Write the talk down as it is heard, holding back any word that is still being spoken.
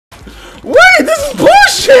This is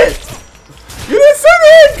bullshit! You didn't say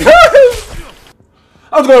that, guys!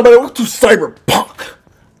 I was going to Cyberpunk.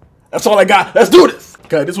 That's all I got. Let's do this.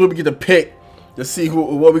 Okay, this is where we get to pick to see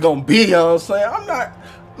what we're gonna be. You know what I'm saying? I'm not,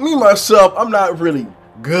 me myself, I'm not really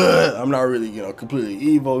good. I'm not really, you know, completely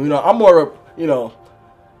evil. You know, I'm more of, you know,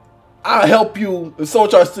 I'll help you. If someone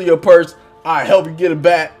tries to steal your purse, I'll help you get it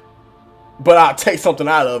back. But I'll take something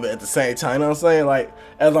out of it at the same time. You know what I'm saying? Like,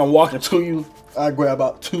 as I'm walking to you, I grab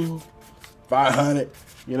about 500,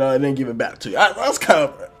 you know, and then give it back to you. That's kind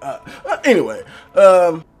of, anyway.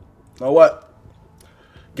 You know what?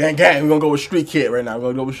 Gang, we're gonna go with Street Kid right now.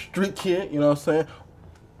 We're gonna go with Street Kid, you know what I'm saying?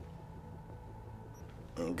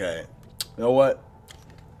 Okay. You know what?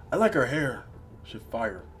 I like her hair. She's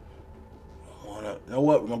fire. You know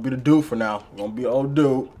what? We're gonna be the dude for now. We're gonna be an old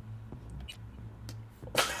dude.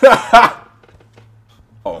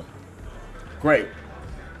 Oh. Great.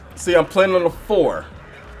 See, I'm playing on the 4.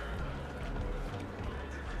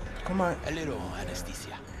 Come on. A little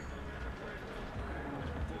anesthesia.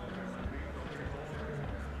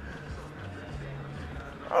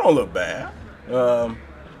 I don't look bad.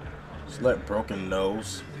 Select broken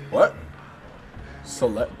nose. What?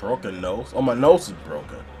 Select broken nose? Oh, my nose is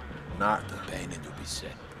broken. Not the pain and you'll be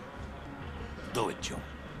set. Do it, Joe.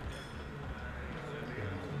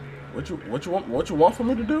 What you want for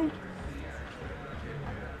me to do?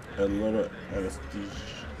 A little anesthesia.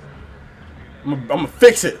 I'm gonna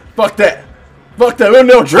fix it. Fuck that. Fuck that. We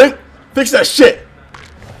don't drink. Fix that shit.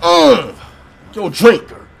 Yo, drink.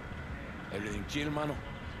 Everything chill, mano?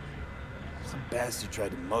 Some bastard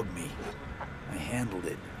tried to mug me. I handled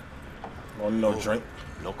it. Oh, no drink.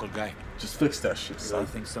 Local guy. Just fix that shit, son. You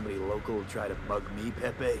really think somebody local will try to mug me,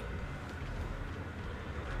 Pepe?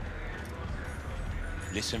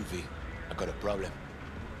 Listen, V. I got a problem.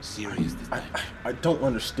 Serious this time. I don't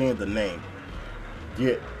understand the name.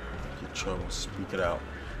 Get trouble. Speak it out.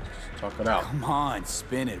 Just talk it out. Come on,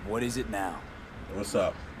 spin it. What is it now? What's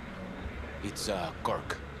up? It's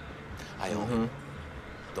Kirk. I owe him.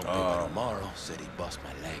 Don't pay by tomorrow. Said he bust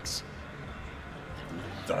my legs.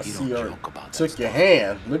 I He see don't her joke about took that your stuff.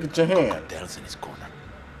 hand. Look at your hand. Cartel's in his corner.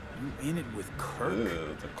 You in it with Kirk?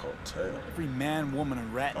 Ew, the cartel. Every man, woman,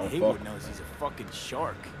 and rat in Don't Haywood fuck. knows he's a fucking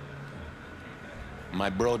shark. My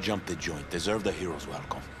bro jumped the joint. Deserve the hero's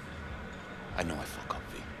welcome. I know I fuck up,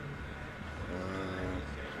 V.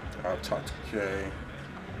 I'll talk to Kay.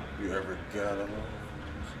 You ever got him?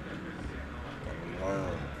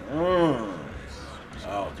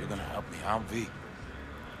 Oh, you're gonna help me out, V.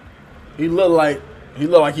 He look like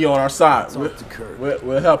he on our side.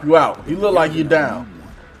 We'll help you out. He look like you down.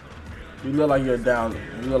 He look like you're down.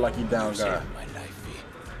 He look like you down, guy. My life, V.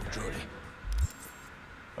 Truly.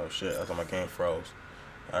 Oh shit! That's why my game froze.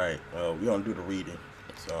 All right, we don't do the reading,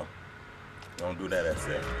 so don't do that. That's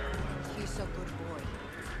it. He's a good boy.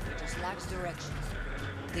 He just lacks directions.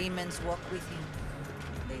 Demons walk with him.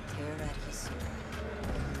 They tear at his soul.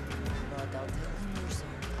 But I'll tell him you're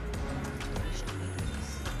sorry. To wish to be his.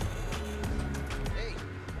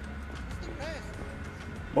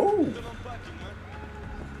 Move.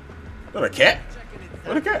 What a cat?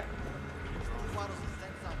 What a cat?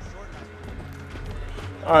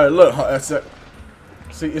 All right, look. That's it.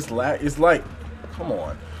 See, it's like, come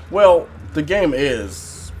on. Well, the game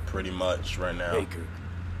is pretty much right now. Baker,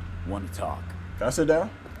 want to talk? Can I sit down?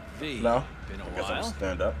 V, No. been a I guess while. I'll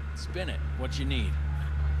stand up. Spin it. What you need?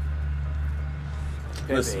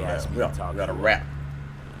 Pepe Listen, man, asked me we to talk got a to you. rap.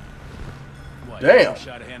 What, Damn. You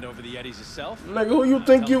shot to hand over the Yetis yourself? Nigga, who you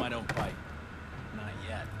think Tell you? him I don't fight. Not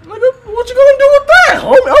yet. Nigga, what you gonna do with that,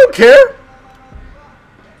 homie? I don't care.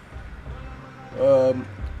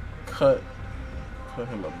 Cut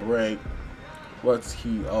him a break. What's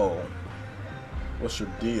he owe? What's your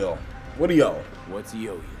deal? What do you owe? What's he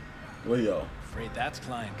owe you? What do you owe? Afraid that's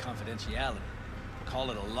client confidentiality. Call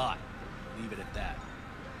it a lot. Leave it at that.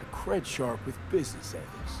 A cred shark with business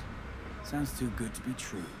ethics. Sounds too good to be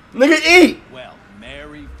true. Nigga, eat! Well,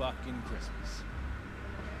 Merry fucking Christmas.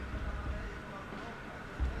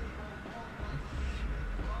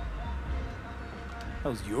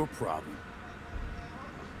 How's your problem?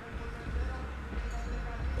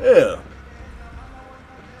 Yeah.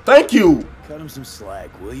 Thank you. Cut him some slack,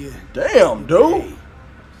 will you? Damn, dude. Hey,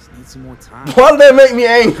 just need some more time. Why did that make me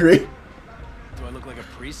angry? Do I look like a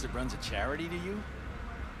priest that runs a charity to you?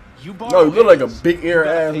 You borrow No, you look like a Yetis, big you ear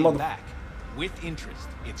gotta ass pay mother. back. With interest.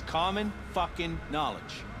 It's common fucking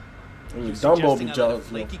knowledge. You You Dumbo suggesting be I let a jealous.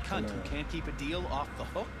 flaky cunt who can't keep a deal off the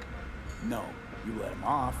hook? No, you let him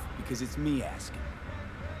off because it's me asking.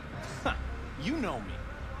 Ha! You know me.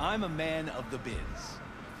 I'm a man of the biz.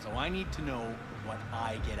 So I need to know what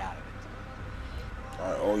I get out of it.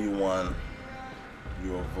 I owe you one.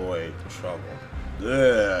 you avoid trouble.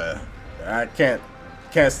 Yeah, I can't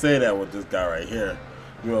say that with this guy right here.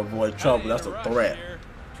 You avoid trouble. That's a threat.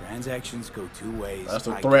 Transactions go two ways. That's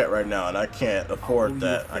a threat right now, and I can't afford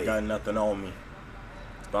that. I got nothing on me.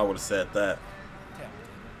 If I would have said that.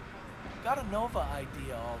 Got a Nova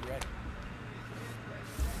idea already.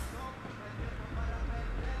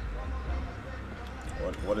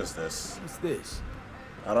 What is this? What's this?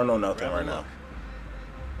 I don't know nothing right now.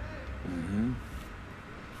 Mm-hmm.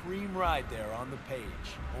 Cream ride there on the page.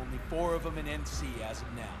 Only 4 of them in NC as of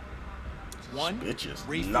now. 1, Bitches.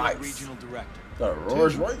 Rayfield Nice. Regional Director. That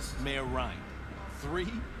Rolls 2, Royce? Mayor Ryan. 3,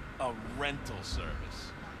 a rental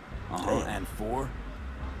service. And 4?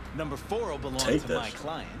 Number 4 will belong Take to my this.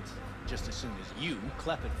 client, just as soon as you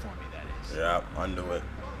clep it for me, that is. Yeah, undo it.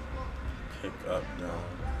 Pick up, down.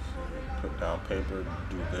 Put down paper.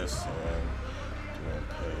 Do this and do and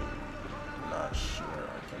pay. Not sure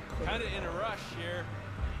I can put Kinda it in a on. rush here.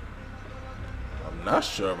 I'm not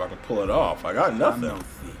sure if I can pull it off. I got I'm nothing. no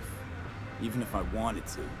thief. Even if I wanted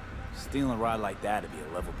to, stealing a ride like that would be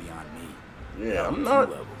a level beyond me. Yeah, I'm Two not.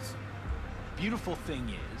 levels. Beautiful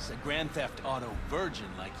thing is, a Grand Theft Auto virgin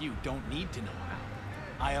like you don't need to know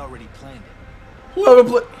how. I already planned it. Whoever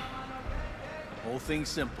play. Whole thing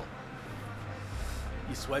simple.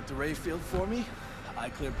 You swipe the Rayfield for me, I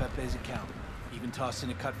clear Pepe's account. Even toss in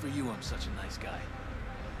a cut for you, I'm such a nice guy.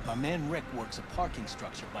 My man Rick works a parking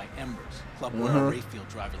structure by Embers, club where a Rayfield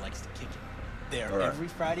driver likes to kick it. There Right. every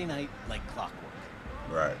Friday night, like clockwork.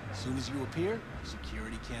 Right. As soon as you appear,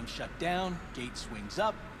 security cam shut down, gate swings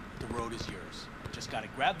up, the road is yours. Just gotta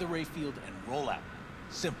grab the Rayfield and roll out.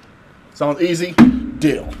 Simple. Sounds easy.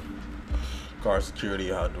 Deal. Car security.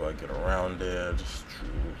 How do I get around there? Just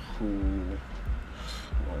who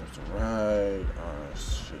wants to ride?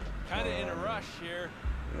 Shit. Kinda in a rush here.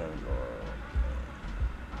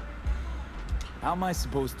 How am I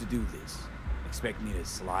supposed to do this? Expect me to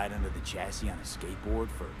slide under the chassis on a skateboard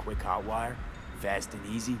for a quick hot wire? Fast and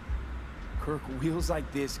easy? Kirk, wheels like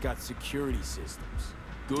this got security systems.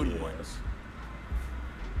 Good Yes. ones.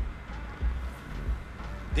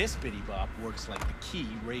 This bitty bop works like the key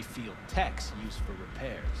Rayfield techs use for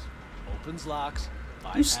repairs. Opens locks.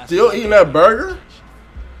 You still eating that burger?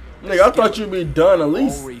 Nigga, I thought you'd be done at All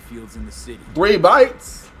least Rayfields in the city. 3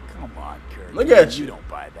 bites. Come on, Kirk. Look at you. You don't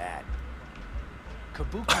buy that.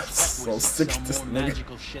 Kabuki's I'm tech so wizards sick sell of this more nigga.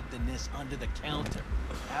 magical shit than this under the counter.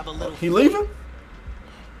 Have a little. He leaving?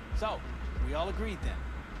 So, we all agreed then.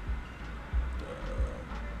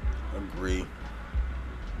 Agree.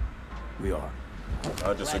 We are.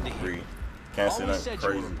 I just Glad to hear agree. it. Can't say Always nothing said you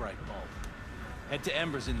crazy. were a bright bulb. Head to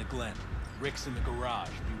Embers in the Glen. Rick's in the garage.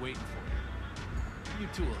 Be waiting for you. You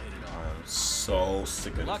two will hit it off. I'm so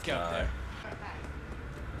sick of Good this luck out guy. there.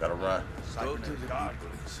 Gotta run. Go to the people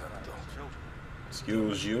in Santo.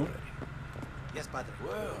 Excuse you. Yes, Padre.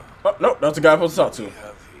 Well, Oh, no, that's the guy I'm supposed to talk we to.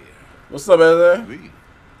 have here. What's up, man? We?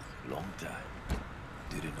 Long time.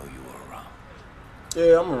 Didn't know you were around.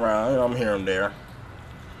 Yeah, I'm around. I'm here and there.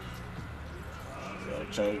 Gotta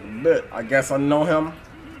change a bit. I guess I know him.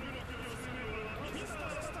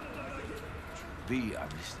 V, I'm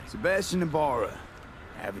listening. Sebastian Ibarra.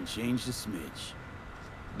 Haven't changed a smidge.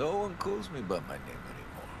 No one calls me by my name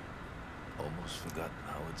anymore. Almost forgotten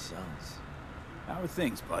how it sounds. How are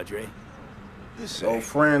things, Padre? The Old same.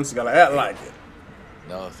 friends gotta act like it.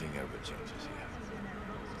 Nothing ever changes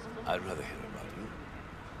here. I'd rather hear about you.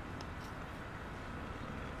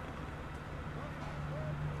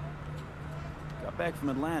 Got back from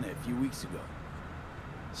Atlanta a few weeks ago.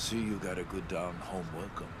 See, you got a good down home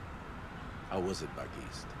welcome. How was it back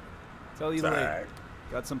east? Tell you It's later. alright.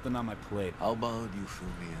 Got something on my plate. How about you fill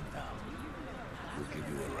me in now? We'll give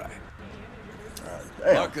you a ride.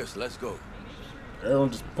 Damn. Marcus, let's go. Everyone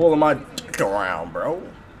just pulling my dick around, bro.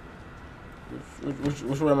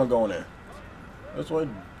 Which way am I going in? This way.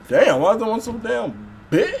 Damn, why is the one so damn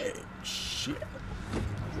big? Shit.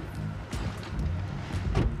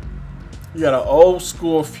 You got an old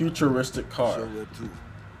school futuristic car. So where to?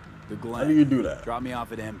 The Glen. How do you do that? Drop me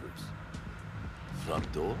off at Embers.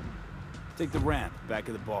 Front door? Take the ramp, back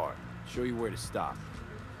of the bar. Show you where to stop.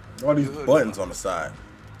 All these buttons on the side.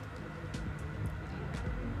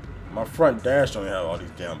 My front dash don't have all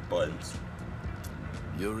these damn buttons.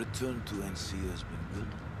 Your return to NC has been good.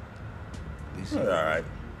 Busy? Alright.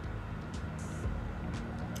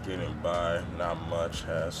 Getting by, not much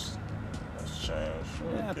has changed.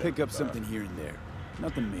 Yeah, Okay, pick up bye. something here and there.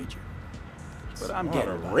 Nothing major. But I'm I'm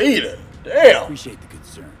getting by. reading. Damn. Appreciate the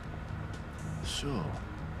concern. So,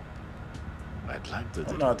 I'd like to.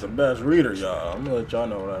 I'm not the best reader, y'all. I'm gonna let y'all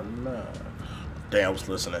know that now. Damn, I was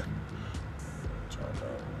listening. Turn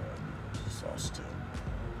down. Exhausted.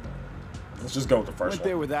 Let's just go with the first Went one.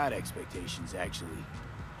 there without expectations, actually.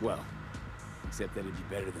 Well, except that it'd be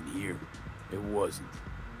better than here. It wasn't.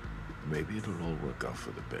 Maybe it'll all work out for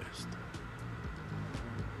the best.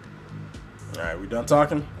 All right, we done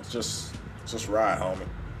talking. Let's just ride, homie.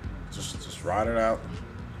 Just ride it out.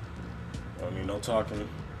 Don't need no talking.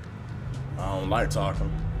 I don't like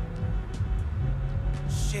talking.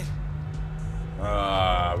 Shit. We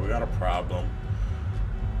got a problem.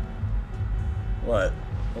 What?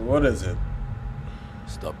 What is it?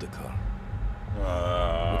 Stop the car.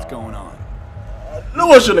 What's going on? No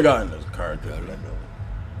one should have gotten this car, dude. Gotta know.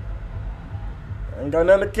 I ain't got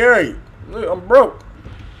nothing to carry. Look, I'm broke.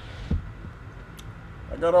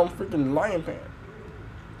 I got on freaking lion pants.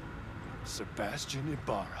 Sebastian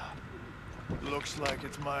Ibarra. Looks like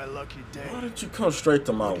it's my lucky day Why did you come straight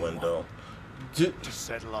to my window? to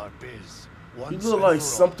settle our biz. You Once look and like for all.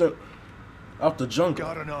 something out the jungle.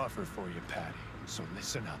 Got an offer for you, Patty. So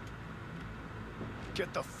listen up.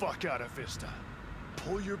 Get the fuck out of Vista.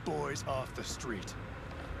 Pull your boys off the street.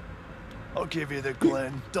 I'll give you the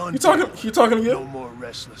Glen. Done. He talking to No you? more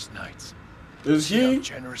restless nights. Is See how he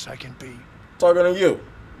generous I can be? talking to you?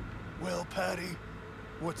 Well, Patty,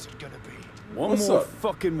 what's it gonna be? One What's more up?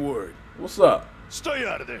 fucking word. What's up? Stay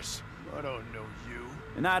out of this. I don't know you.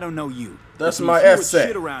 And I don't know you. That's Which my means you were asset.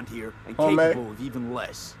 shit around here and Homie. capable of even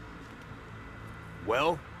less.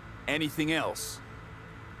 Well, anything else?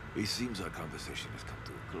 It seems our conversation has come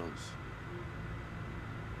to a close.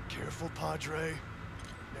 Careful, Padre.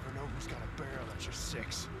 Never know who's got a barrel at your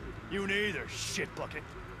six. You neither, shit bucket.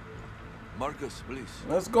 Marcus, please.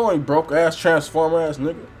 Let's go, you broke ass transformer ass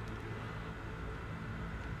nigga.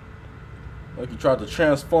 Like you tried to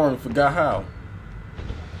transform and forgot how.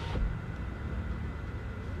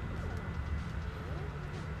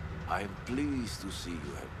 I am pleased to see you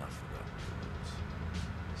have not forgotten your roots.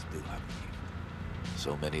 Still have me.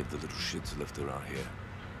 So many of the little shits left around here.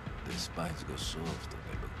 Their spines go soft when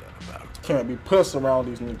they look down a barrel. Can't be puss around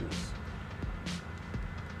these niggas.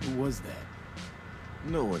 Who was that?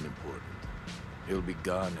 No one important. He'll be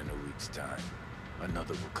gone in a week's time.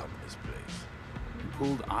 Another will come in his place. He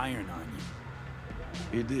pulled iron on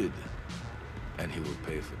you. He did. And he will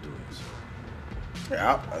pay for doing so.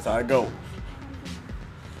 Yeah, that's how it goes.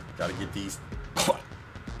 Gotta get these.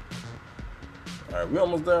 Alright, we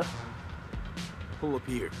almost there. Pull up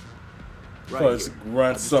here. Right Plus, here. run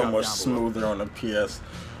I'll just so drop much down below. smoother on the PS5.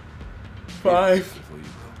 Before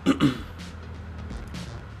you go.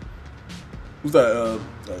 Who's that?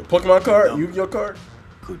 Pokemon card? Yu-Gi-Oh card?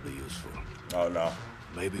 Could be useful. Oh no.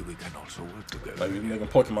 Maybe we can also work together. Like we again. making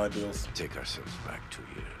Pokemon deals. Take ourselves back 2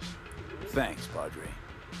 years. Thanks, Padre.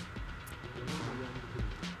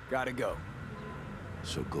 Gotta go.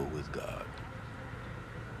 So go with God.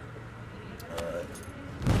 Alright.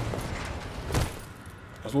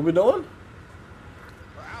 That's what we doing?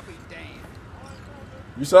 I'll be damned.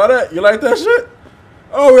 You saw that? You like that shit?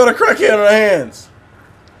 Oh, we got a crackhead on our hands.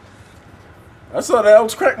 I saw that. That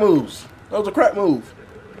was crack moves. That was a crack move.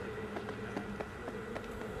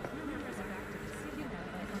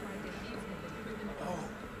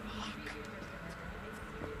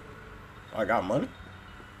 I got money?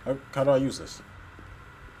 How do I use this?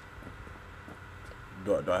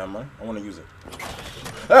 Do I have money? I want to use it.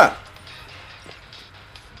 Ah!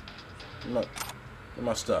 Look, get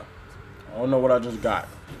my stuff. I don't know what I just got,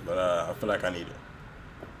 but I feel like I need it.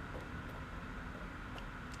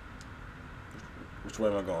 Which way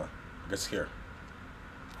am I going? I guess here.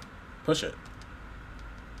 Push it.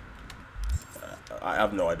 I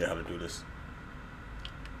have no idea how to do this.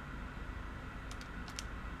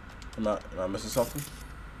 Am I missing something?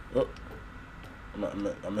 Oh, am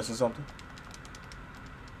I missing something?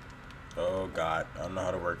 Oh God, I don't know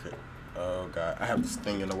how to work it. Oh God, I have this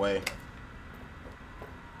thing in the way.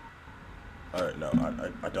 All right, no,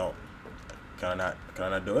 I don't. Can I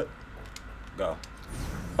not do it? Go.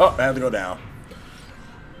 Oh, I have to go down.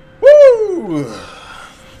 Woo!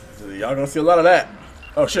 Y'all gonna see a lot of that.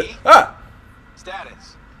 Oh shit! Ah!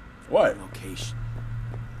 Status. What? Location.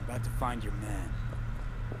 About to find your man.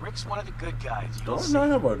 Rick's one of the good guys. You'll Don't see. I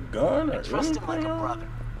have a gun or I trust him like anything a on? brother.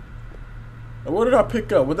 And what did I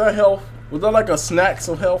pick up? Was that health? Was that like a snacks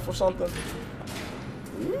of health or something?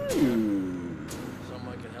 Ooh. Something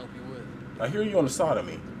I can help you with. I hear you on the side of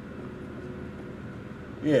me.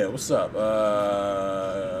 Yeah, what's up?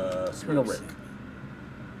 Speaking of Rick.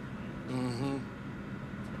 Mm-hmm.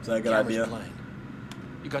 Is that a good Camera's idea? playing.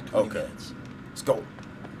 You got 20 Okay. minutes. Let's go.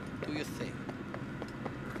 Do your thing.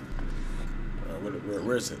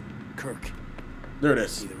 Where is it? Kirk. There it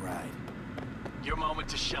See is. the ride. Your moment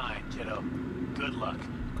to shine, kiddo. Good luck.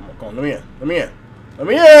 Come on, let me in. Let me in. Let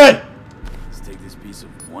me in! Still take this piece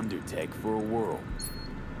of wonder tech for a whirl.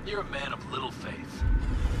 You're a man of little faith.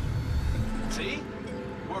 See?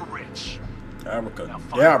 We're rich. Now fire her up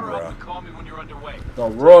Abracadabra. and call me when you're underway. The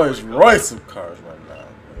Rolls Royce of cars right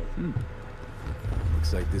now.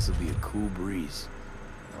 Looks like this will be a cool breeze.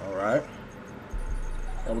 All right.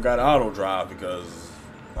 And we got auto drive because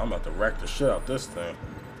I'm about to wreck the shit out this thing.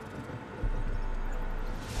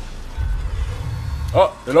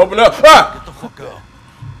 Oh, it opened up. Ah! Get the fuck out.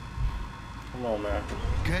 Come on, man.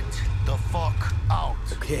 Get the fuck out.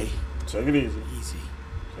 Okay, Take it easy. easy.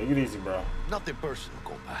 Take it easy, bro. Nothing personal,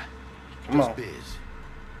 compa. Come Just on. biz.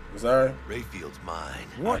 Is that right? Rayfield's mine.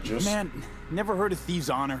 What, just- man? Never heard of thieves'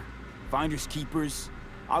 honor? Finders keepers?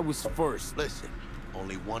 I was first. Listen,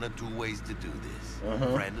 only one or two ways to do this.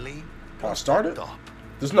 Friendly Can I or start it? fucked up.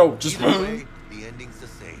 There's no just. Either way, the ending's the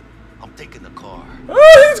same. I'm taking the car.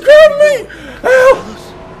 Oh, he's grabbing me! Help!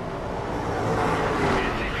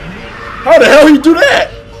 How the hell he do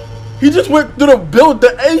that? He just went through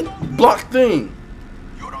the A block thing.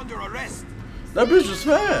 You're under arrest. That bitch was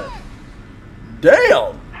fast.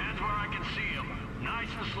 Damn. Hands where I can see him. Nice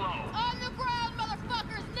and slow. On the ground,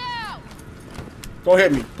 motherfuckers, now! Don't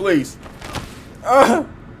hit me, please. I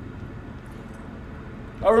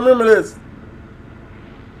remember this.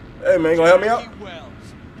 Hey man, you gonna help me out? Wells,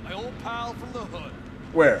 my old pal from the hood.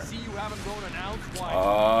 Where? See you haven't grown an ounce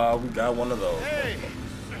white. We got one of those. Hey,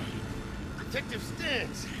 Detective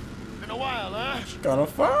Stins. Been a while, huh? Kinda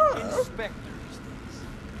fine. Inspector.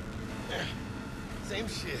 Same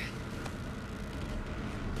shit.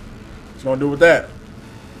 What you gonna do with that?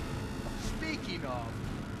 Speaking of,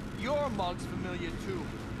 your mug's familiar too.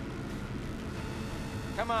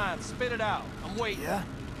 Come on, spit it out. I'm waiting. Yeah?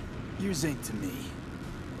 Yours ain't to me.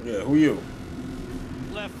 Yeah, who you?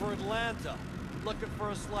 Left for Atlanta, looking for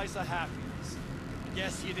a slice of happiness.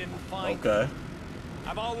 Guess you didn't find it. Okay.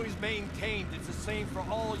 I've always maintained it's the same for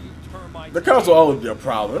all you termites. The cops will always be a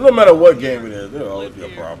problem. No matter what game it is, there'll always be a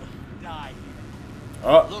problem. Die.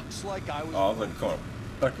 Oh, Looks like I was. I was like, come on.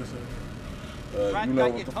 Back this up. Rat You know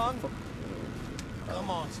got what your the tongue? fuck? Come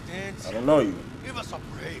on, Stins. I don't know you. Give us a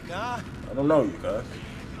break, huh? I don't know you, guys.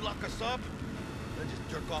 You lock us up, then just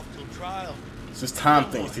jerk off till trial. It's just time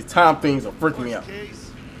things. These time things are freaking me out. Worst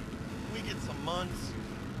case, we get some months.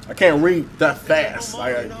 I can't read that fast.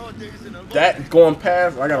 That going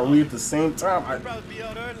past, I gotta read at the same time. I'd rather be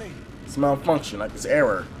out early. It's malfunction. Like it's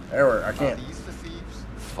error. Error. I can't. These the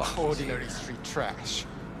thieves? Ordinary street trash.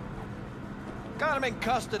 Got him in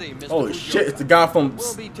custody, Mr. Holy Ujo. shit! It's the guy from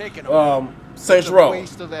We'll be taking him. Saints It's a Row.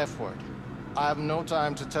 waste of effort. I have no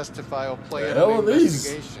time to testify or play The in hell an are these?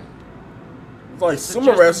 investigation. It's like Suggest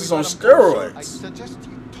summer rest we is on let 'em go, sir. I steroids. suggest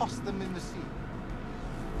you toss them in the sea.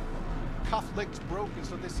 Cuff leg's broken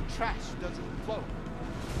so this trash doesn't float.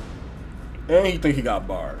 And he think he got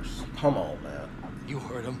bars. Come on, man. You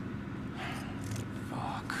heard him.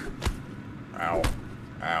 Fuck. Ow.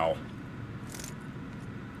 Ow.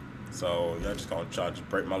 So y'all just gonna try to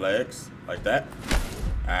break my legs like that?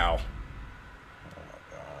 Ow. Oh my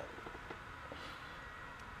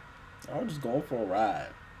god. I was just going for a ride.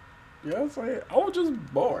 You know what I'm saying? I was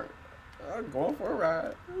just bored. I was going for a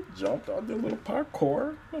ride. I jumped. I did a little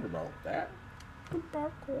parkour. Nothing wrong with that. Little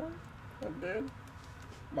parkour. I did.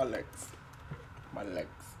 My legs. My legs.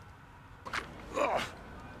 Ugh.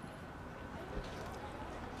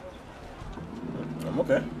 I'm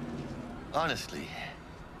okay. Honestly,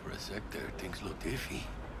 for a sec there, things looked iffy.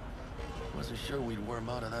 Wasn't sure we'd worm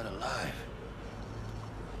out of that alive.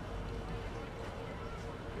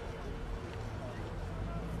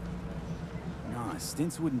 Nah,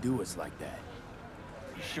 Stints wouldn't do us like that.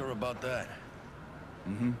 You sure about that?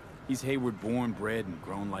 Mm-hmm. He's Hayward born, bred, and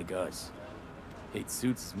grown like us. Hates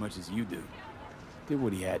suits as much as you do. Did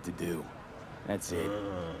what he had to do. That's it.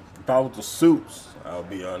 If I was the suits, I'll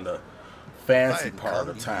be on the fancy If I part hadn't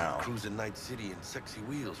of come, you'd be town. cruising Night City in sexy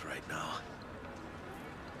wheels right now.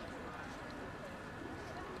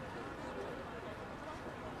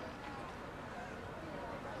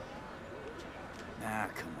 Nah,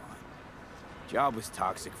 come on. Job was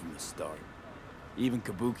toxic from the start. Even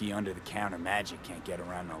Kabuki under-the-counter magic can't get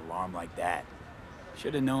around an alarm like that.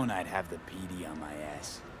 Should have known I'd have the PD on my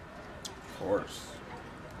ass. Of course.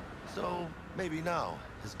 So, maybe now,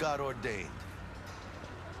 as God ordained.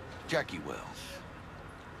 Jackie Wells.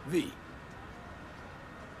 V.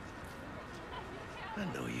 I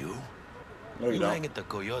know you. No, you You don't. hang at the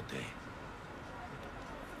Coyote.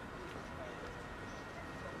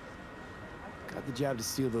 Got the job to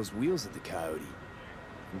steal those wheels at the Coyote.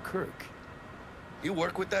 From Kirk. You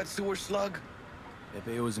work with that sewer slug?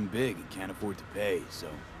 Pepe owes him big and can't afford to pay, so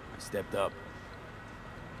I stepped up.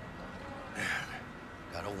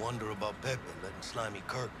 Gotta Gotta wonder about Pepe letting slimy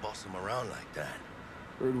Kirk boss him around like that.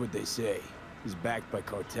 Heard what they say. He's backed by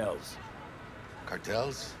cartels.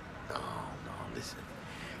 Cartels? No, listen.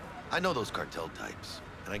 I know those cartel types,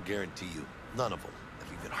 and I guarantee you, none of them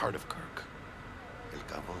have even heard of Kirk. El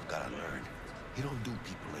Cabron's gotta learn. He don't do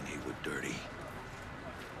people in Haywood dirty.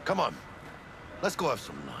 Come on, let's go have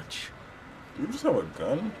some lunch. You just have a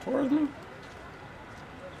gun towards me?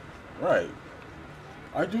 Right.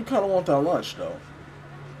 I do kind of want that lunch, though.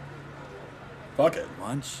 Fuck it.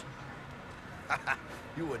 Lunch?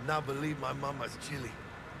 You would not believe my mama's chili.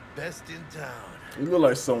 Best in town. You look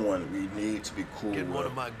like someone we need to be cool Get with. one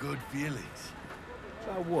of my good feelings.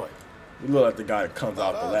 About what? You look like the guy that comes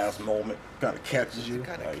out at the last moment, kind of catches you.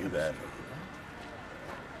 Kinda You that.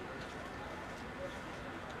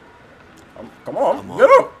 Come on, get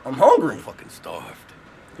up. I'm hungry. I'm fucking starved.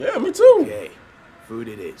 Yeah, me too. Okay, food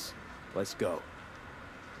it is. Let's go.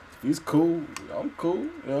 He's cool. I'm cool.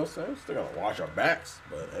 You know what I'm saying? Still gotta wash our backs,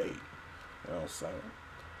 but hey, you know what I'm saying?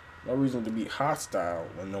 No reason to be hostile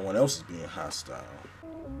when no one else is being hostile.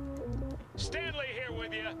 Stanley here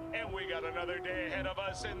with you, and we got another day ahead of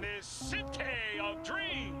us in this city of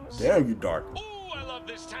dreams. Damn, you dark. Ooh, I love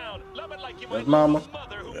this town. Love it like you That's might love mama. a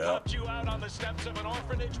mother who Yeah. popped you out on the steps of an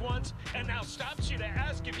orphanage once and now stops you to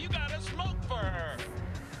ask if you got a smoke for her.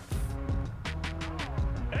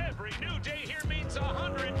 Every new day here means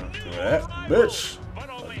 100 new That arrivals. bitch. But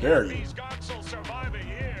only How dare half you. these gonks will survive a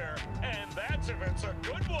year, and that's if it's a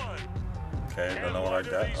good one. Okay, I know what I And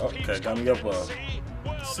got. these Okay, peeps got me come up to a. see?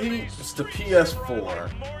 Well, See, these it's the streets PS4. are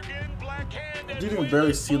like Morgan, Blackhand, I and didn't barely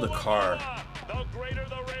Willie see the Boa car. Boa. The greater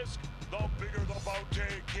the risk, the bigger the bounty,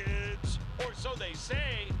 kids. Or so they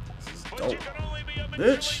say. But dope. you can only be a Bitch. major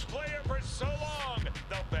league player for so long.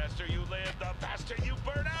 The faster you live, the faster you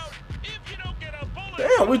burn out. If you don't get a bullet.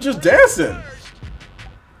 Damn, we just through dancing. first.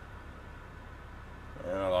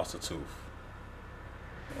 And I lost a tooth.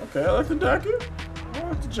 Okay, I like the jacket. I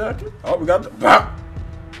like the jacket. Oh, we got the. Bah!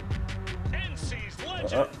 NC's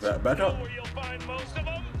legends. Back up. Know where you'll find most of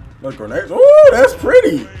them? Look, grenades. Ooh, that's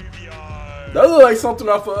pretty. Graveyard. That looks like something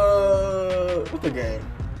off what's the game?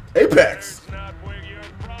 Apex. Matters not where you're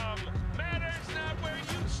from. Matters not where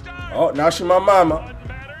you start. Oh, now she my mama. What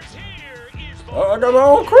matters here is the Oh, I got my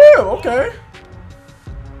own crib. Okay.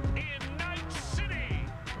 in Night City,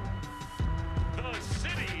 the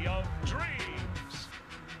city of dreams.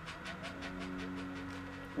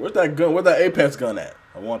 Where's that gun? Where's that Apex gun at?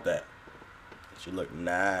 I want that. She look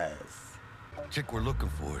nice. Chick we're looking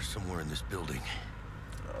for is somewhere in this building.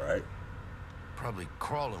 All right. Probably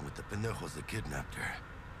crawling with the pendejos that kidnapped her.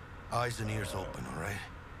 Eyes and ears open, all right?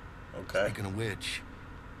 Okay. Speaking of which,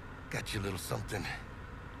 got you a little something.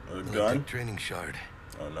 A Little gun? tech training shard.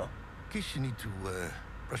 Oh no. In case you need to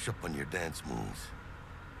brush up on your dance moves.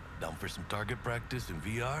 Down for some target practice in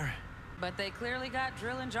VR? But they clearly got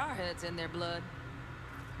drill and jarheads in their blood.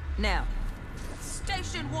 Now,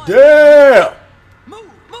 Station 1. Damn! Move,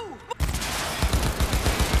 move.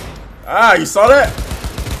 Ah, you saw that?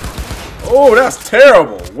 Oh, that's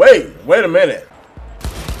terrible. Wait a minute.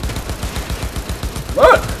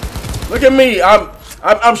 Look at me.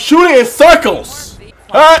 I'm shooting in circles.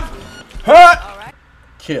 Hut.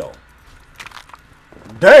 Kill.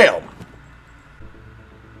 Damn.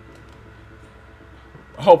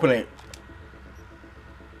 I hope it ain't.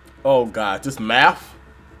 Oh God, just math.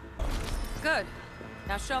 Good.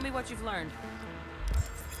 Now show me what you've learned.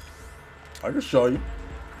 I can show you.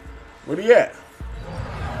 Where he at?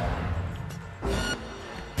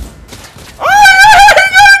 Oh, he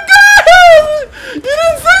got a gun! You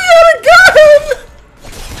didn't say he had a gun!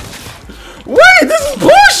 Wait, this is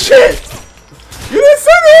bullshit! You didn't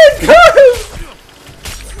say he had guns!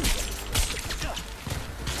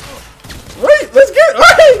 Wait, let's get.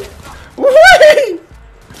 Wait!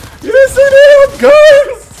 You didn't say they had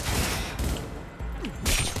guns!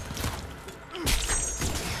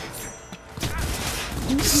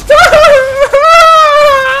 Stop!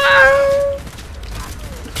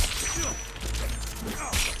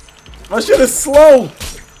 My shit is slow,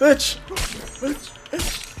 bitch.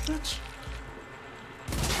 Bitch.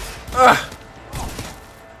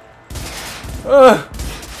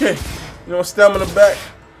 Okay. You know, stamina back.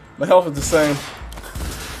 My health is the same.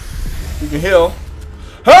 You can heal.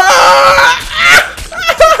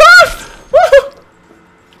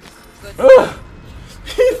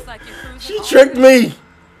 She tricked me.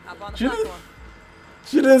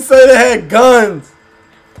 She didn't say they had guns.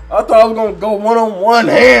 I thought I was gonna go one-on-one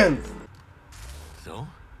hands. So,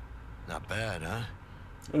 not bad, huh?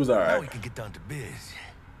 It was Now alright. we can get down to biz.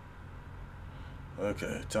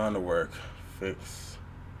 Okay, time to work. Fix.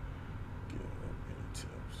 Give up any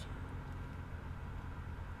tips.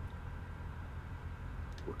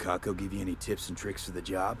 Will Kako give you any tips and tricks for the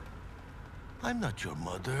job? I'm not your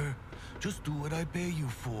mother. Just do what I pay you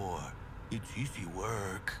for. It's easy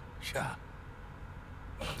work. Yeah.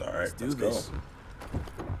 All right, let's go.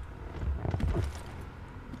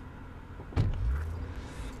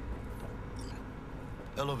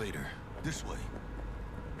 Elevator. This way.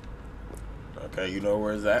 Okay, you know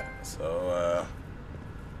where it's at. So,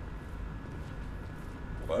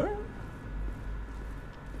 what?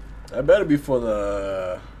 That better be for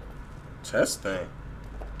the test thing.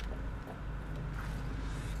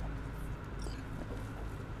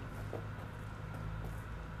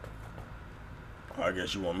 I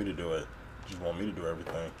guess you want me to do it. You just want me to do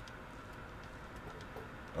everything.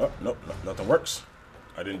 Oh, nope, nothing works.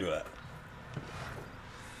 I didn't do that.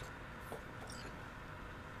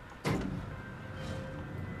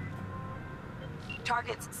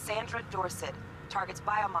 Target's Sandra Dorset. Target's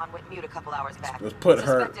biomon went mute a couple hours back. Let's put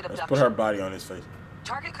her body on his face.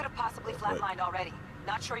 Target could have possibly flatlined already.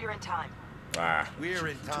 Not sure you're in time. Ah. We're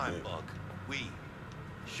in time, Bug.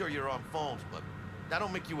 Sure you're on phones, but that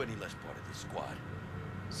don't make you any less part of the squad.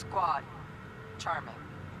 Squad. Charming.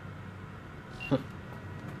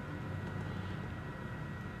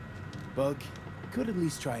 Bug, could at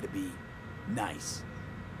least try to be nice.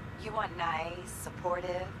 You want nice,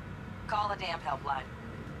 supportive? Call a damn helpline.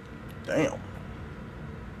 Damn.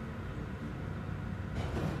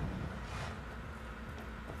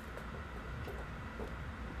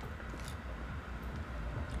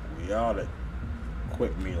 We out it.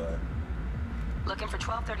 Quick melee. Looking for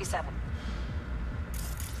 1237.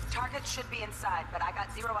 Target should be inside, but I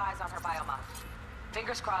got 0 eyes on her biomon.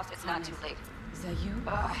 Fingers crossed it's not too late. Is that you?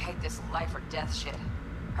 Oh, I hate this life or death shit.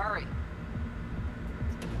 Hurry.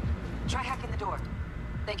 Try hacking the door.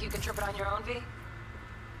 Think you can trip it on your own, V?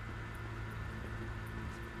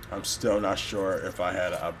 I'm still not sure if I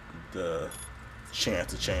had the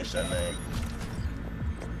chance to change that name.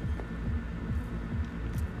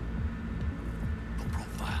 No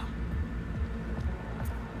profile.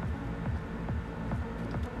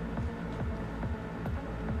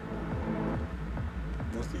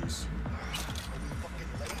 What's these? Are we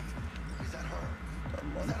fucking late? Is that her?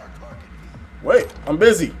 Is that our target? Wait, I'm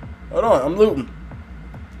busy. Hold on, I'm looting.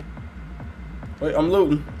 Wait, I'm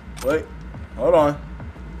looting. Wait, hold on.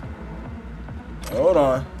 Hold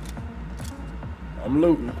on. I'm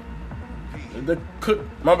looting. The cook,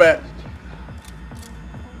 my bad.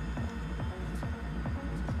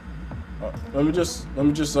 Let me just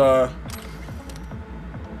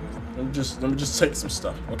take some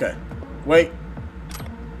stuff. Okay. Wait.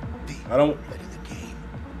 I don't.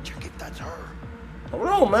 Check if that's her. Hold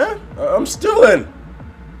on, man. I'm still in.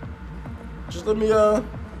 Just let me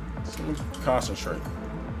concentrate.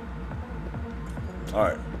 All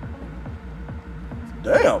right.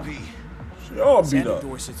 Damn. She all beat Sandra up.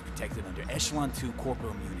 Dorset's protected under Echelon 2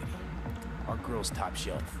 corporate immunity. Our girl's top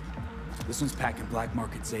shelf. This one's packing black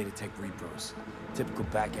market Zeta-Tech repros. Typical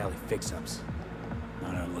back alley fix-ups.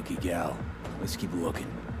 Not our lucky gal. Let's keep looking.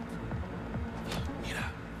 Mira,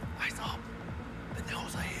 eyes up.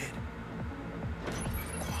 Pendejos ahead.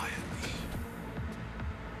 Quiet.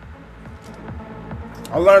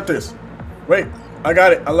 I learned this. Wait, I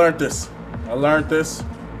got it. I learned this. I learned this.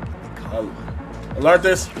 I learned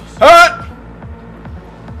this. Hut!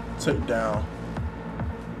 Take down.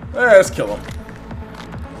 Let's kill him.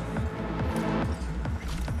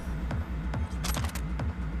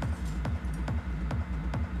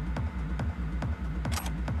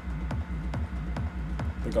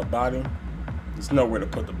 Pick up body. There's nowhere to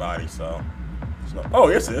put the body, so. No, oh,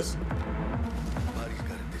 yes, it is. Body's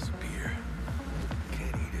gotta disappear.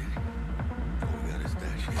 Can't eat it. We gotta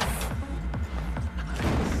stash it.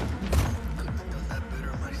 Couldn't have done that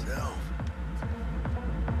better myself.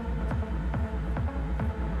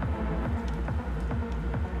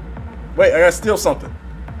 Wait, I gotta steal something.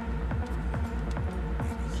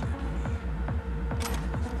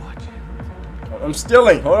 I'm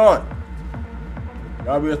stealing. Hold on.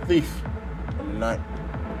 Gotta be a thief. I'm not.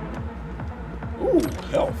 Ooh,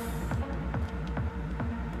 health.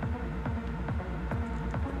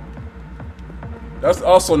 That's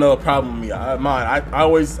also another problem with me.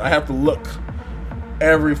 I have to look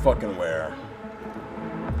every fucking where.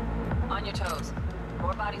 On your toes.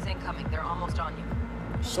 More bodies incoming. They're almost on you.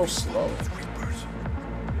 So slow. Reapers.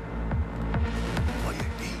 Oh yeah,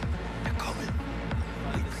 D. They're coming.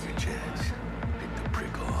 Wait for your chance. Pick the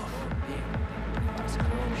prick off.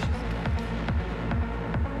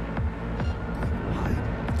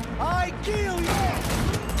 I kill you!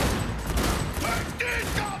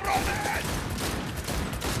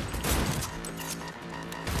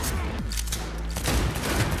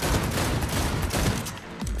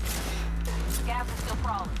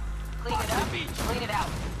 Clean it out.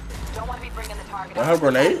 Don't want to be bringing the target. I have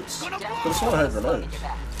grenades? Could have sworn I had grenades.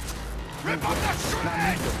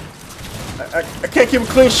 I can't keep a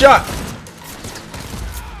clean shot.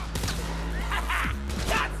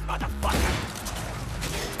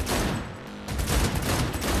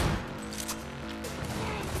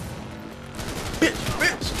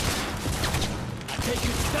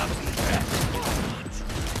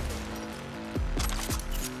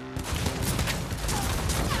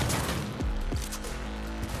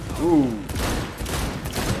 Ooh.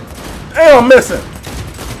 Damn, I'm missing.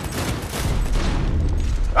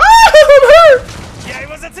 Ah, I'm hurt.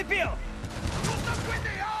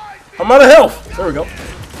 I'm out of health. There we go.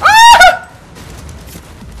 Ah!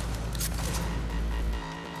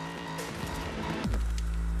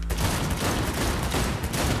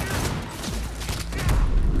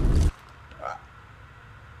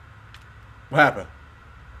 What happened?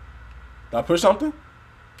 Did I push something?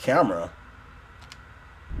 Camera.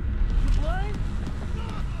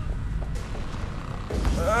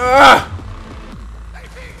 Ah!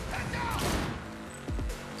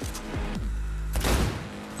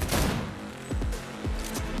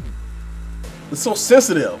 It's so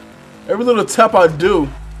sensitive. Every little tap I do.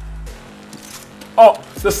 Oh,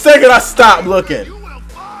 the second I stop looking. You will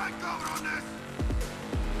find cover on this.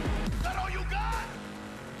 Is that all you got?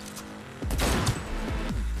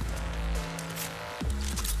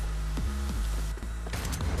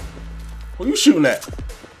 Who you shooting at?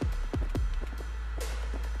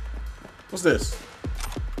 What's this?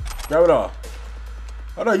 Grab it off.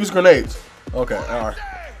 I don't use grenades. Okay, alright.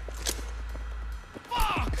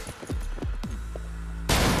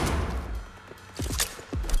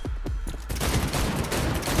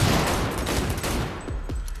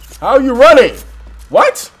 How are you running?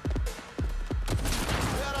 What?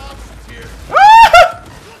 Ah!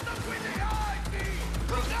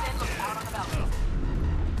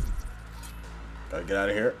 Gotta get out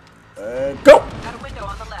of here. Go! Got a window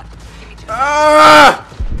on the left. Give me 2 seconds. Ah!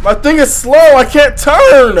 My thing is slow. I can't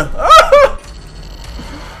turn. Ah!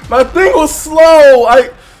 My thing was slow.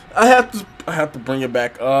 I have to bring it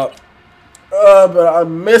back up. But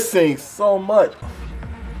I'm missing so much.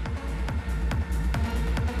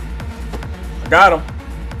 I got him.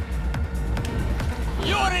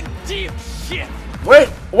 You're in deep shit. Wait.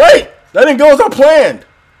 That didn't go as I planned.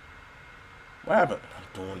 What happened? I'm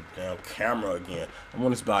doing the damn camera again. I'm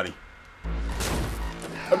on his body.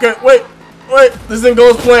 Okay, wait. This didn't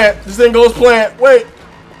go as planned. Wait.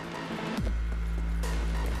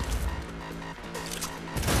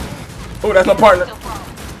 Oh, that's my partner.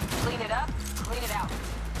 Clean it up, clean it out.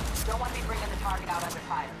 Don't want to be bringing the target out under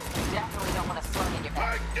fire. Definitely don't want to slug in your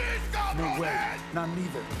back. No way. Not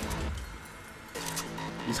neither.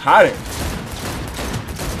 He's hiding.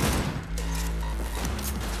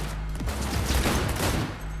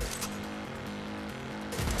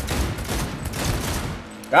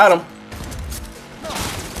 Got him.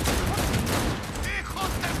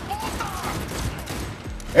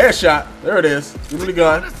 Headshot. There it is. Give me the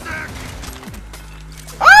gun.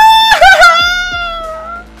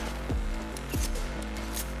 Ah!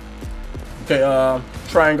 Okay,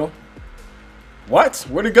 triangle. What?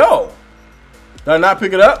 Where'd it go? Did I not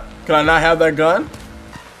pick it up? Can I not have that gun?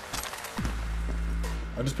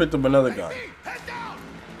 I just picked up another gun.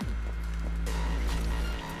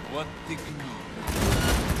 What did you need?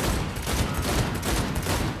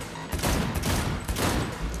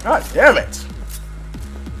 God damn it!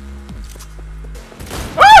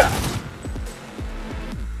 Ah!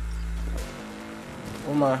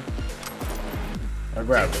 Where am I? I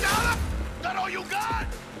grabbed it. That all you got?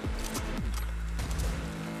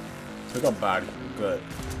 Pick up body. Good.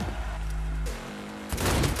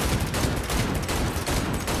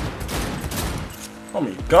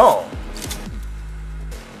 Homie, gone.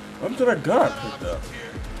 What to that gun I picked up?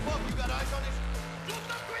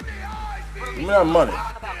 Give me that money.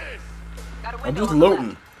 I'm just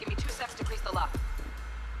looting. Give me 2 seconds to grease the lock.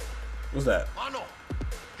 What's that? Mano,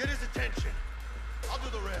 get his attention. I'll do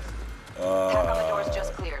the rest. Pack on the doors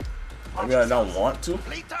just cleared. Maybe I don't want to.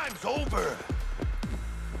 Playtime's over.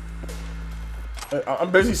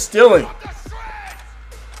 I'm busy stealing.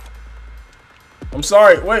 I'm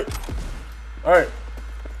sorry. Wait. All right.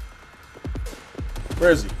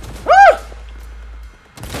 Where is he? Ah!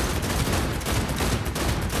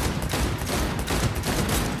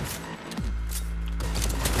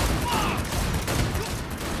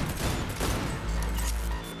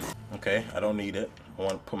 Okay, I don't need it. I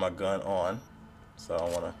want to put my gun on. So I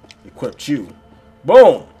want to equip you.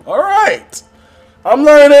 Boom. All right. I'm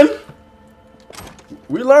learning.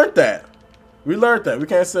 We learned that. We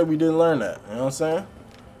can't say we didn't learn that. You know what I'm saying?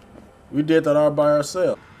 We did that all by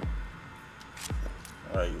ourselves.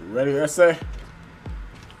 Are you ready, SA?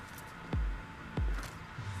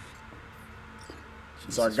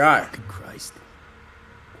 It's our guy. Christ.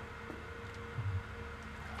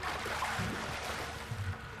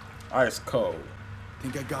 Ice cold.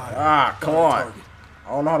 Think I got it. Ah, come on. Target. I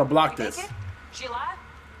don't know how to block You this. make it? She alive?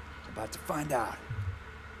 About to find out.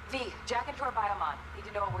 V, jack into her biomon. Need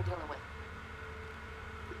to know what we're dealing with.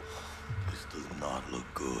 This does not look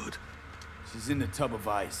good. She's in the tub of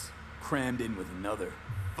ice, crammed in with another.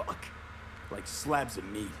 Fuck. Like slabs of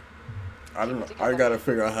meat. I don't know. I gotta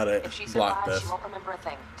figure out how to If she block survives, this. she won't remember a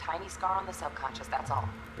thing. Tiny scar on the subconscious, that's all.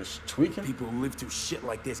 It's tweaking. People who live through shit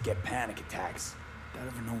like this get panic attacks. Without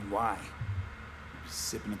ever knowing why. Just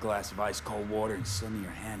sipping a glass of ice cold water and suddenly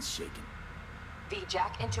your hand's shaking. V,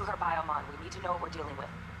 jack into her biomon. We need to know what we're dealing with.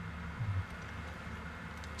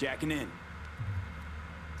 Jacking in.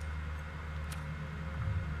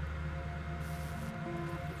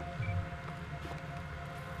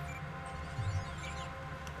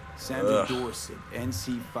 Sandra Dorset,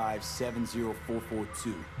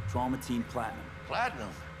 NC570442, Trauma Team Platinum. Platinum?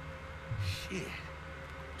 Shit.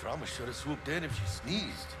 Trauma should have swooped in if she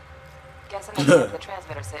sneezed. Guessing that's the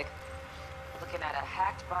transmitter sig. We're looking at a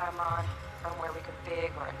hacked biomon, firmware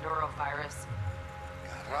reconfig, or a neurovirus.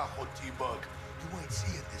 Carajo, T-Bug. You ain't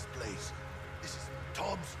seeing this place. This is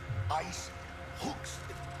tubs, ice, hooks,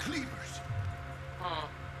 and cleavers.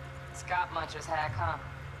 Scott Muncher's hack, huh?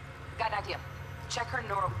 Got an idea. Check her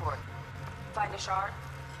neural cord. Find a shard?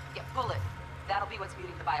 Yeah, pull it. That'll be what's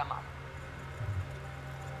muting the biomon.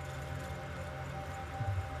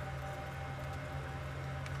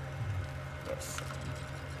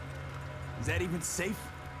 Is that even safe?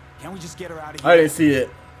 Can't we just get her out of here? I didn't see it.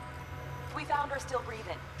 We found her still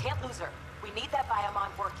breathing. Can't lose her. We need that biomon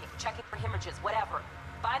working. Checking for hemorrhages, whatever.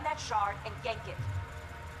 Find that shard and yank it.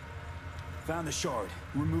 Found the shard.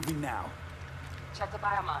 We're moving now. Check the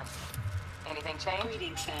biomon. Anything change?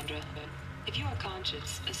 Greetings, Sandra. If you are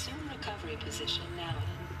conscious, assume recovery position now.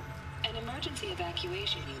 An emergency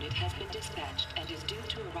evacuation unit has been dispatched and is due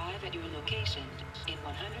to arrive at your location in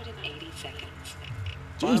 180 seconds.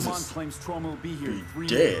 Biomon claims trauma will be here in 3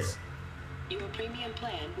 dead. minutes. Your premium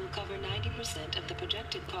plan will cover 90% of the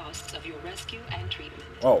projected costs of your rescue and treatment.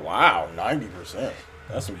 Oh wow, 90%.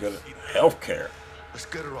 That's some good health care. Let's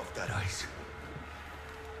get her off that ice.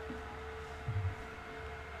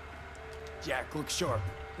 Jack, look sharp.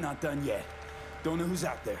 Not done yet. Don't know who's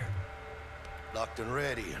out there. Locked and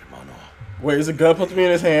ready, hermano. Wait, is the gun supposed to be in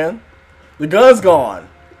his hand? The gun's gone.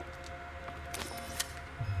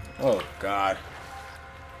 Oh God.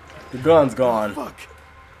 The gun's gone. Fuck.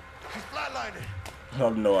 He's flatlining. I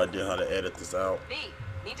have no idea how to edit this out. V,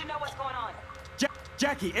 need to know what's going on.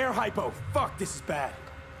 Jackie, air hypo. Fuck, this is bad.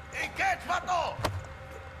 Hey, catch, vato!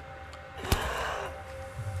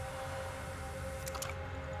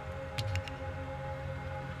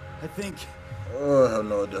 I think. Oh, I have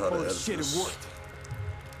no idea how to Oh edit shit, this. it worked.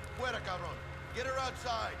 Fuera, cabrón. Get her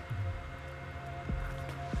outside.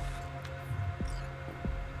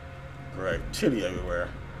 Greg, chili everywhere.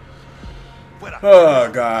 Fuera. Oh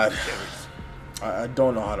God. I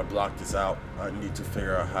don't know how to block this out. I need to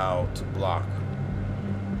figure out how to block.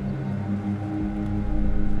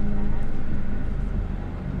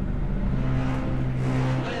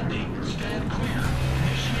 Landing. Stand clear.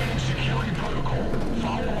 Initiating security protocol.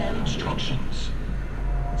 Follow all instructions.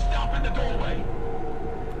 Stop in the doorway.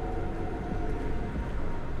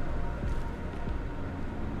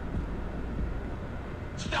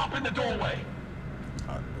 Stop in the doorway.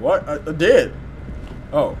 What? I did.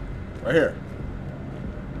 Oh, right here.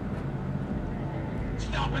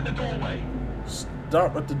 Stop in the doorway.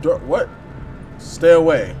 Stop at the door. What? Stay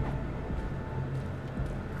away.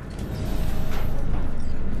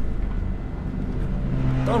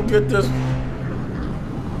 Don't get this.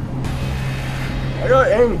 I got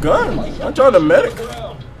aim guns. I'm trying to medic.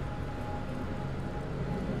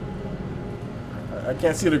 I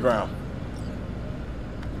can't see the ground.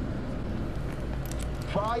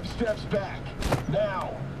 5 steps back.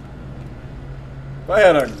 Now. If I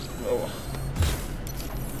had a. Oh.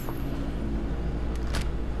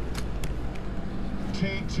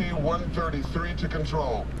 TT-133 to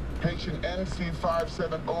control. Patient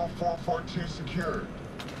NC570442 secured.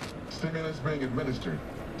 Stimulus being administered.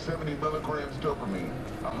 70 milligrams dopamine.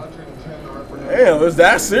 110 norepinephrine. Damn, is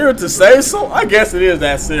that serious to say so? I guess it is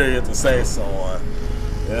that serious to say so.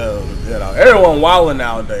 Yeah, you know, everyone wilding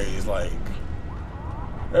nowadays. Like,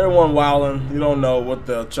 everyone wilding. You don't know what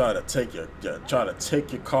they'll try to take your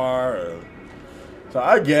car. So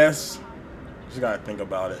I guess just gotta think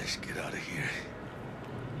about it. Let's get out of here.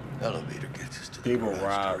 Elevator gets us to the People garage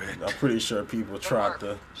rob. direct. I'm pretty sure people tried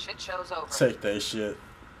to Shit show's over. take their shit,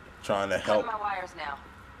 trying to help. Cutting my wires now.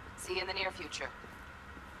 See you in the near future.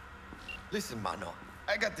 Listen, Mano,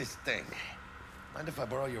 I got this thing. Mind if I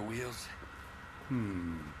borrow your wheels? I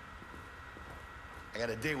got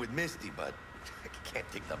a date with Misty, but I can't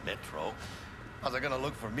take the metro. How's it gonna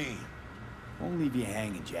look for me? Won't leave you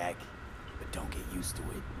hanging, Jack. But don't get used to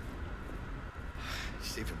it.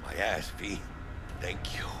 Saving my ass, V.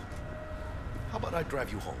 Thank you. How about I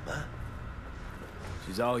drive you home, huh?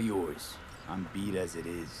 She's all yours. I'm beat as it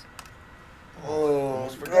is. Oh,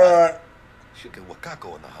 Almost forgot. God. Should get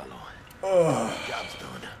Wakako in the hollow. Oh. Job's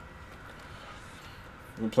done.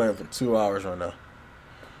 We're playing for 2 hours right now.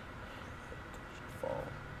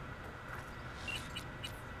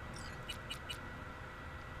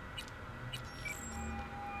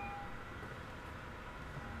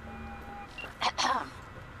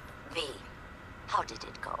 V, how did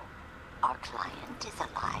it go? Our client is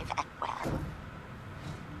alive and well.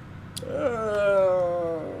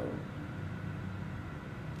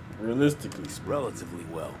 Realistically speaking. Relatively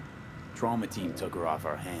well. Trauma team took her off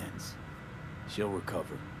our hands. She'll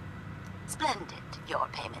recover. Splendid. Your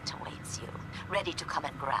payment awaits you. Ready to come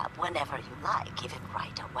and grab whenever you like, even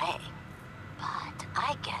right away. But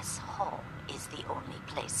I guess home is the only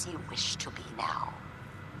place you wish to be now.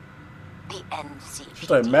 The NC. She's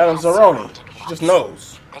like Madame Zeroni. She just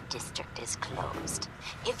knows. The district is closed.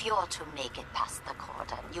 If you're to make it past the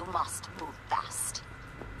cordon, you must move fast.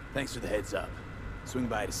 Thanks for the heads up. Swing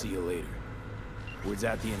by to see you later. Word's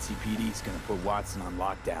out the NCPD is gonna put Watson on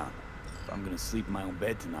lockdown. If I'm gonna sleep in my own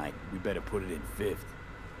bed tonight, we better put it in 5th.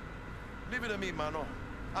 Leave it to me, Mano.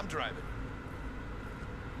 I'm driving.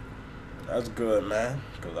 That's good, man.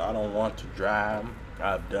 Because I don't want to drive.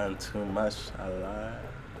 I've done too much. I lied.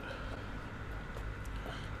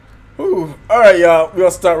 Ooh. Alright, y'all. We're going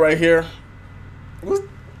to start right here. This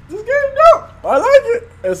game dope. I like it.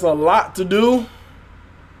 It's a lot to do.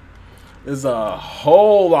 It's a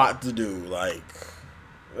whole lot to do. Like,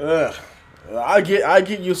 I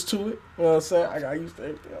get used to it. You know what I'm saying? I got used to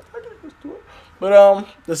everything else. I get used to it. But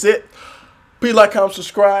that's it. Please like, comment,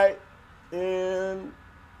 subscribe, and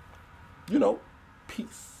you know,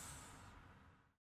 peace.